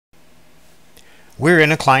We're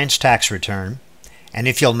in a client's tax return, and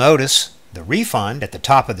if you'll notice the refund at the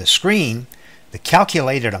top of the screen, the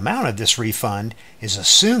calculated amount of this refund is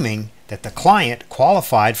assuming that the client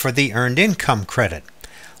qualified for the earned income credit.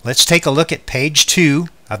 Let's take a look at page 2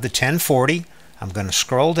 of the 1040. I'm going to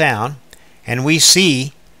scroll down, and we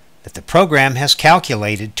see that the program has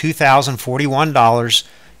calculated $2,041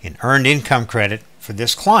 in earned income credit for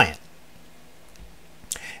this client.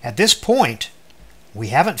 At this point, we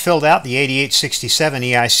haven't filled out the 8867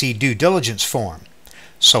 EIC due diligence form.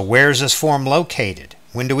 So where is this form located?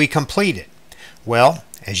 When do we complete it? Well,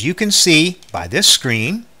 as you can see by this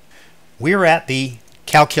screen, we're at the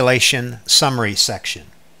calculation summary section.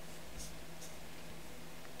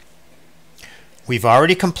 We've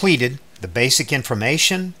already completed the basic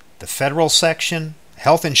information, the federal section,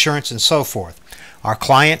 health insurance, and so forth. Our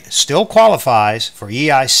client still qualifies for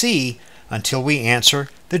EIC until we answer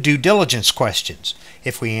the due diligence questions.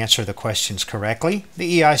 If we answer the questions correctly,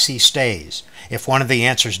 the EIC stays. If one of the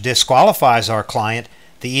answers disqualifies our client,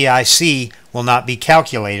 the EIC will not be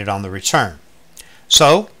calculated on the return.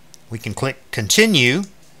 So we can click Continue.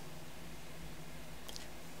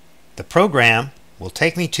 The program will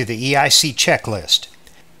take me to the EIC checklist.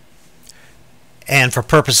 And for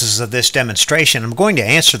purposes of this demonstration, I'm going to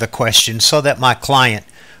answer the question so that my client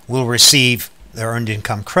will receive the earned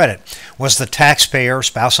income credit. Was the taxpayer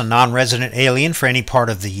spouse a non-resident alien for any part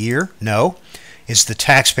of the year? No. Is the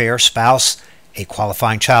taxpayer spouse a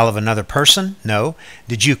qualifying child of another person? No.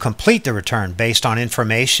 Did you complete the return based on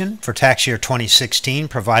information for tax year 2016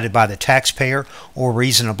 provided by the taxpayer or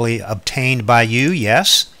reasonably obtained by you?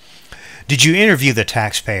 Yes. Did you interview the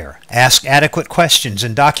taxpayer, ask adequate questions,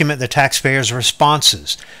 and document the taxpayer's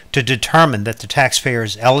responses to determine that the taxpayer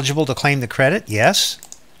is eligible to claim the credit? Yes.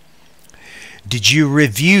 Did you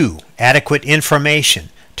review adequate information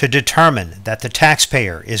to determine that the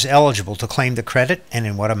taxpayer is eligible to claim the credit, and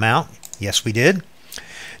in what amount? Yes, we did.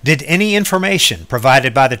 Did any information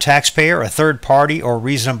provided by the taxpayer, a third party, or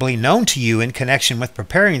reasonably known to you in connection with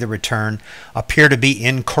preparing the return appear to be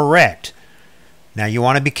incorrect? Now you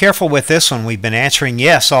want to be careful with this one. We've been answering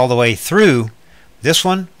yes all the way through. This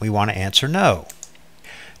one we want to answer no.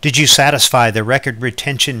 Did you satisfy the record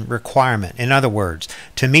retention requirement? In other words,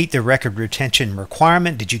 to meet the record retention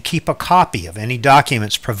requirement, did you keep a copy of any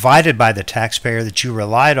documents provided by the taxpayer that you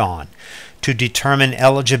relied on to determine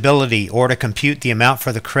eligibility or to compute the amount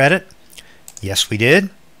for the credit? Yes, we did.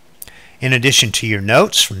 In addition to your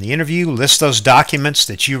notes from the interview, list those documents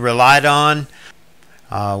that you relied on.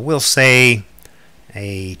 We'll say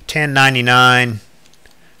a 1099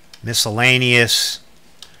 miscellaneous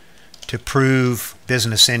to prove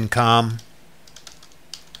business income.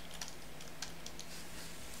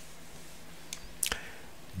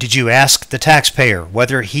 Did you ask the taxpayer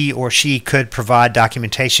whether he or she could provide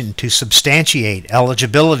documentation to substantiate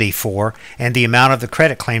eligibility for and the amount of the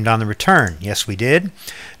credit claimed on the return? Yes, we did.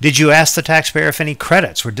 Did you ask the taxpayer if any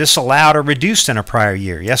credits were disallowed or reduced in a prior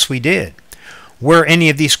year? Yes, we did. Were any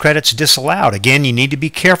of these credits disallowed? Again, you need to be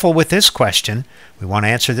careful with this question. We want to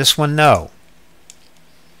answer this one no.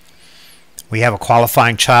 We have a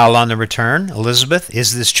qualifying child on the return. Elizabeth,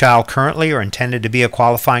 is this child currently or intended to be a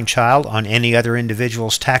qualifying child on any other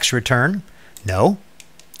individual's tax return? No.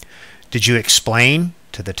 Did you explain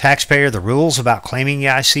to the taxpayer the rules about claiming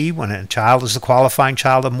EIC when a child is the qualifying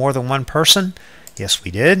child of more than one person? Yes,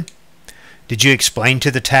 we did. Did you explain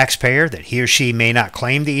to the taxpayer that he or she may not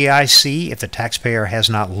claim the EIC if the taxpayer has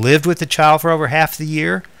not lived with the child for over half the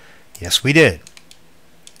year? Yes, we did.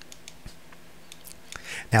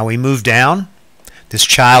 Now we move down. This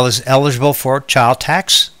child is eligible for child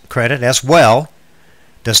tax credit as well.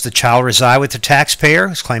 Does the child reside with the taxpayer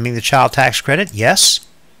who's claiming the child tax credit? Yes.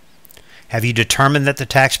 Have you determined that the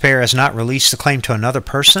taxpayer has not released the claim to another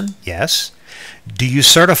person? Yes. Do you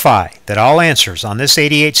certify that all answers on this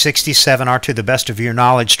 8867 are to the best of your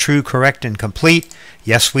knowledge true, correct, and complete?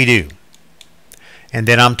 Yes, we do. And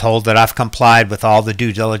then I'm told that I've complied with all the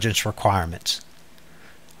due diligence requirements.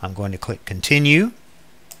 I'm going to click Continue.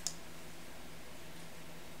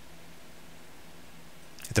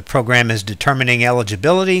 The program is determining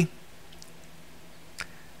eligibility,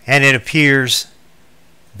 and it appears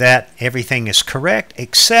that everything is correct,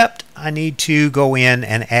 except I need to go in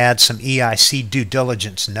and add some EIC due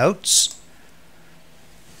diligence notes.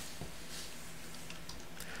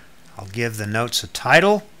 I'll give the notes a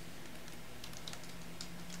title.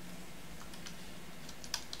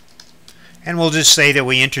 And we'll just say that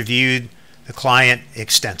we interviewed the client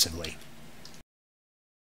extensively.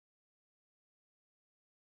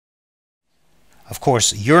 Of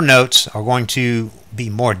course, your notes are going to be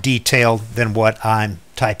more detailed than what I'm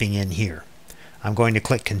typing in here. I'm going to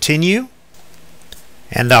click Continue.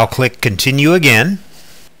 And I'll click Continue again.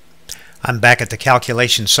 I'm back at the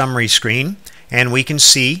calculation summary screen, and we can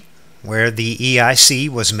see where the EIC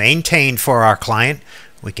was maintained for our client.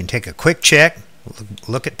 We can take a quick check,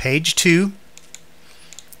 look at page 2,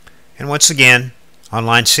 and once again on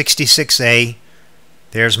line 66A,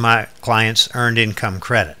 there's my client's earned income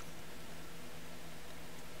credit.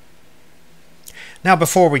 Now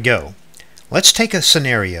before we go, let's take a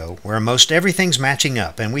scenario where most everything's matching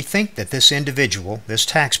up and we think that this individual, this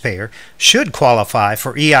taxpayer, should qualify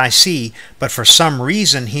for EIC, but for some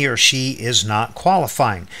reason he or she is not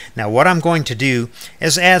qualifying. Now what I'm going to do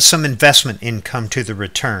is add some investment income to the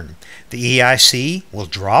return. The EIC will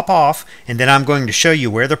drop off, and then I'm going to show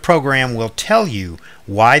you where the program will tell you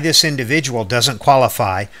why this individual doesn't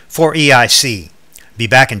qualify for EIC. Be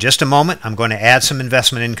back in just a moment. I'm going to add some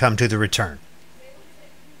investment income to the return.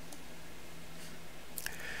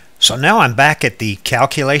 So now I'm back at the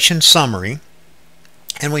calculation summary,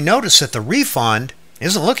 and we notice that the refund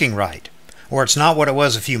isn't looking right, or it's not what it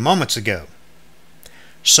was a few moments ago.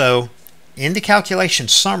 So in the calculation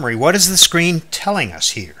summary, what is the screen telling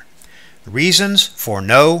us here? Reasons for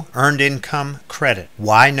no earned income credit.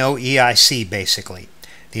 Why no EIC, basically.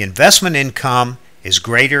 The investment income is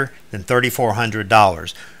greater than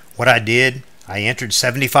 $3,400. What I did, I entered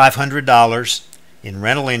 $7,500 in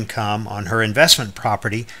rental income on her investment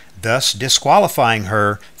property, thus disqualifying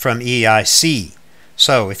her from EIC.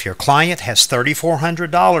 So if your client has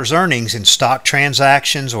 $3,400 earnings in stock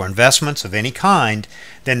transactions or investments of any kind,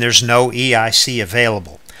 then there's no EIC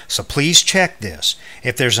available. So please check this.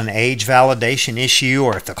 If there's an age validation issue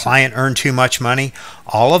or if the client earned too much money,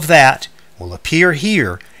 all of that will appear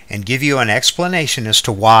here and give you an explanation as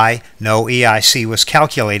to why no EIC was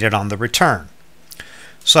calculated on the return.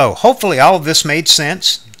 So hopefully all of this made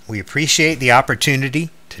sense. We appreciate the opportunity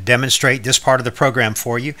to demonstrate this part of the program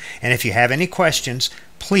for you, and if you have any questions,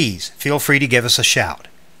 please feel free to give us a shout.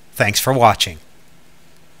 Thanks for watching.